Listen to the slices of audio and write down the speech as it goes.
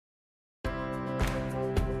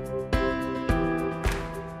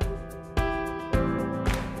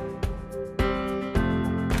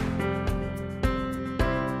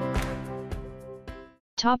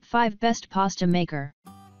Top 5 Best Pasta Maker.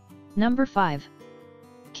 Number 5.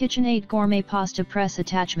 KitchenAid Gourmet Pasta Press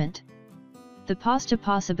Attachment. The pasta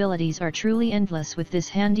possibilities are truly endless with this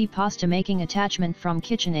handy pasta making attachment from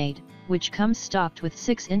KitchenAid, which comes stocked with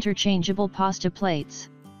 6 interchangeable pasta plates,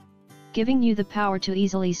 giving you the power to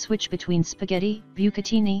easily switch between spaghetti,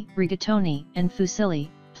 bucatini, rigatoni, and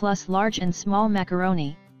fusilli, plus large and small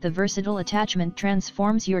macaroni. The versatile attachment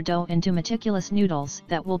transforms your dough into meticulous noodles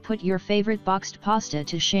that will put your favorite boxed pasta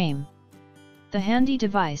to shame. The handy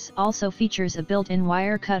device also features a built-in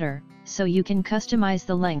wire cutter, so you can customize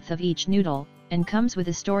the length of each noodle, and comes with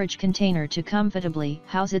a storage container to comfortably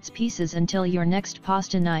house its pieces until your next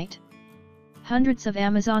pasta night. Hundreds of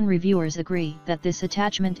Amazon reviewers agree that this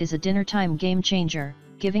attachment is a dinnertime game changer,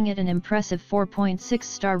 giving it an impressive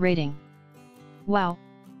 4.6-star rating. Wow!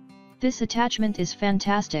 This attachment is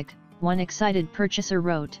fantastic, one excited purchaser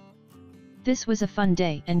wrote. This was a fun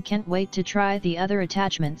day and can't wait to try the other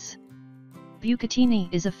attachments. Bucatini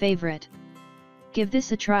is a favorite. Give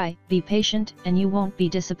this a try, be patient, and you won't be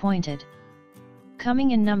disappointed. Coming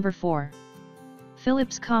in number 4.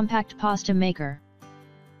 Philips Compact Pasta Maker.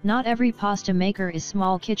 Not every pasta maker is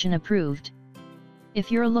small kitchen approved.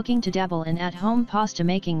 If you're looking to dabble in at-home pasta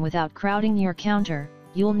making without crowding your counter,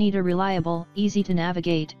 you'll need a reliable, easy to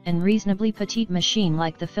navigate, and reasonably petite machine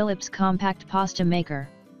like the Philips Compact Pasta Maker.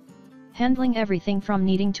 Handling everything from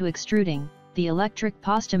kneading to extruding, the electric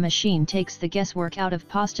pasta machine takes the guesswork out of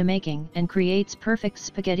pasta making and creates perfect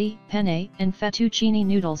spaghetti, penne, and fettuccine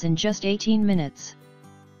noodles in just 18 minutes.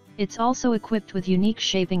 It's also equipped with unique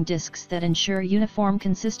shaping discs that ensure uniform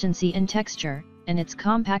consistency and texture, and its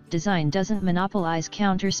compact design doesn't monopolize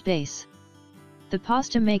counter space. The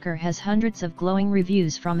pasta maker has hundreds of glowing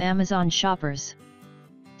reviews from Amazon shoppers.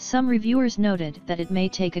 Some reviewers noted that it may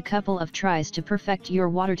take a couple of tries to perfect your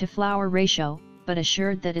water-to-flour ratio, but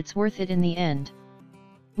assured that it's worth it in the end.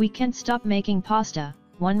 "We can't stop making pasta,"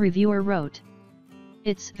 one reviewer wrote.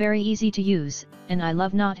 "It's very easy to use, and I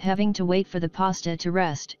love not having to wait for the pasta to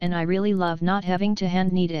rest, and I really love not having to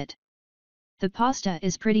hand knead it. The pasta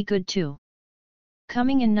is pretty good too."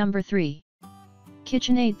 Coming in number 3.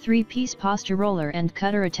 KitchenAid 3-piece pasta roller and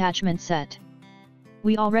cutter attachment set.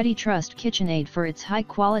 We already trust KitchenAid for its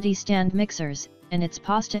high-quality stand mixers, and its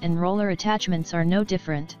pasta and roller attachments are no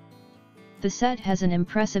different. The set has an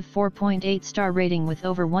impressive 4.8-star rating with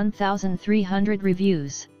over 1,300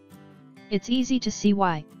 reviews. It's easy to see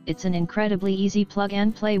why. It's an incredibly easy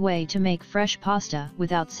plug-and-play way to make fresh pasta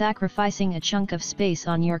without sacrificing a chunk of space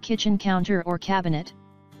on your kitchen counter or cabinet.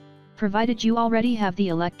 Provided you already have the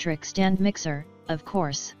electric stand mixer, of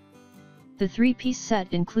course. The 3-piece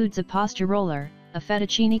set includes a pasta roller, a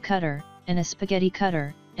fettuccine cutter, and a spaghetti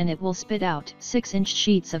cutter, and it will spit out 6-inch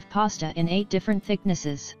sheets of pasta in 8 different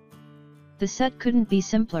thicknesses. The set couldn't be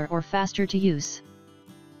simpler or faster to use.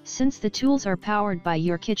 Since the tools are powered by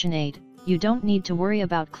your KitchenAid, you don't need to worry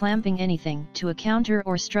about clamping anything to a counter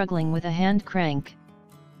or struggling with a hand crank.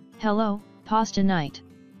 "Hello, pasta night,"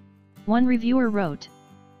 one reviewer wrote.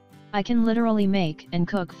 "I can literally make and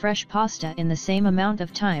cook fresh pasta in the same amount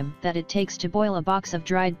of time that it takes to boil a box of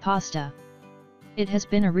dried pasta. It has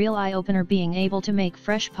been a real eye-opener being able to make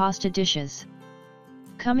fresh pasta dishes."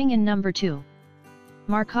 Coming in number 2.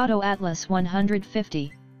 Marcato Atlas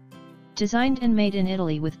 150. Designed and made in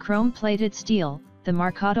Italy with chrome-plated steel, the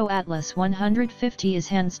Marcato Atlas 150 is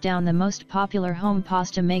hands down the most popular home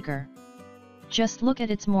pasta maker. Just look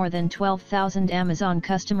at its more than 12,000 Amazon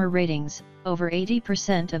customer ratings, over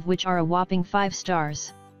 80% of which are a whopping 5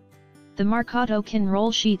 stars. The Marcato can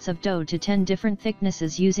roll sheets of dough to 10 different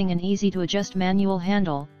thicknesses using an easy-to-adjust manual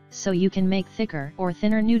handle, so you can make thicker or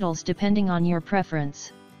thinner noodles depending on your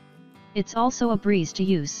preference. It's also a breeze to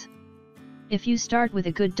use. "If you start with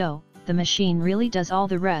a good dough, the machine really does all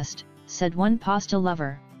the rest," said one pasta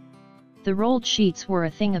lover. The rolled sheets were a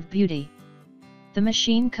thing of beauty. The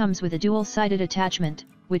machine comes with a dual-sided attachment,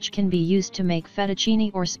 which can be used to make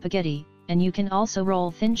fettuccine or spaghetti, and you can also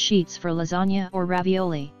roll thin sheets for lasagna or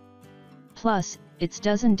ravioli. Plus, its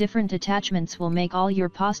dozen different attachments will make all your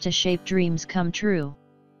pasta-shaped dreams come true.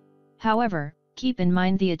 However, keep in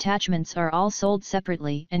mind the attachments are all sold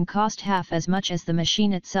separately and cost half as much as the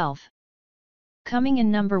machine itself. Coming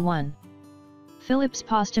in number 1. Philips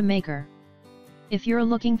Pasta Maker. If you're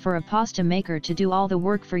looking for a pasta maker to do all the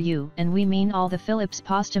work for you, and we mean all, the Philips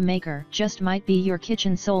Pasta Maker just might be your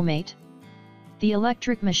kitchen soulmate. The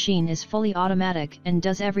electric machine is fully automatic and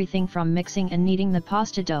does everything from mixing and kneading the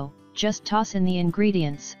pasta dough, just toss in the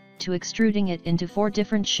ingredients, to extruding it into 4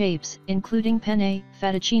 different shapes, including penne,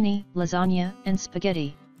 fettuccine, lasagna, and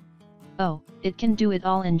spaghetti. Oh, it can do it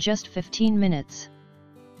all in just 15 minutes.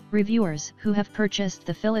 Reviewers who have purchased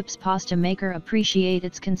the Philips pasta maker appreciate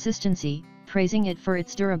its consistency, praising it for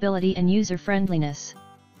its durability and user-friendliness.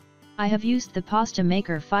 I have used the pasta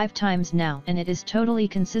maker 5 times now and it is totally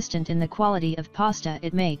consistent in the quality of pasta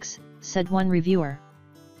it makes, said one reviewer.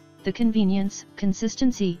 The convenience,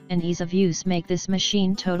 consistency, and ease of use make this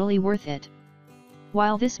machine totally worth it.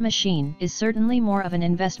 While this machine is certainly more of an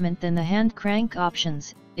investment than the hand crank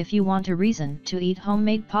options, if you want a reason to eat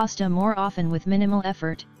homemade pasta more often with minimal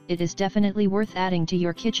effort, it is definitely worth adding to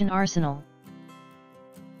your kitchen arsenal.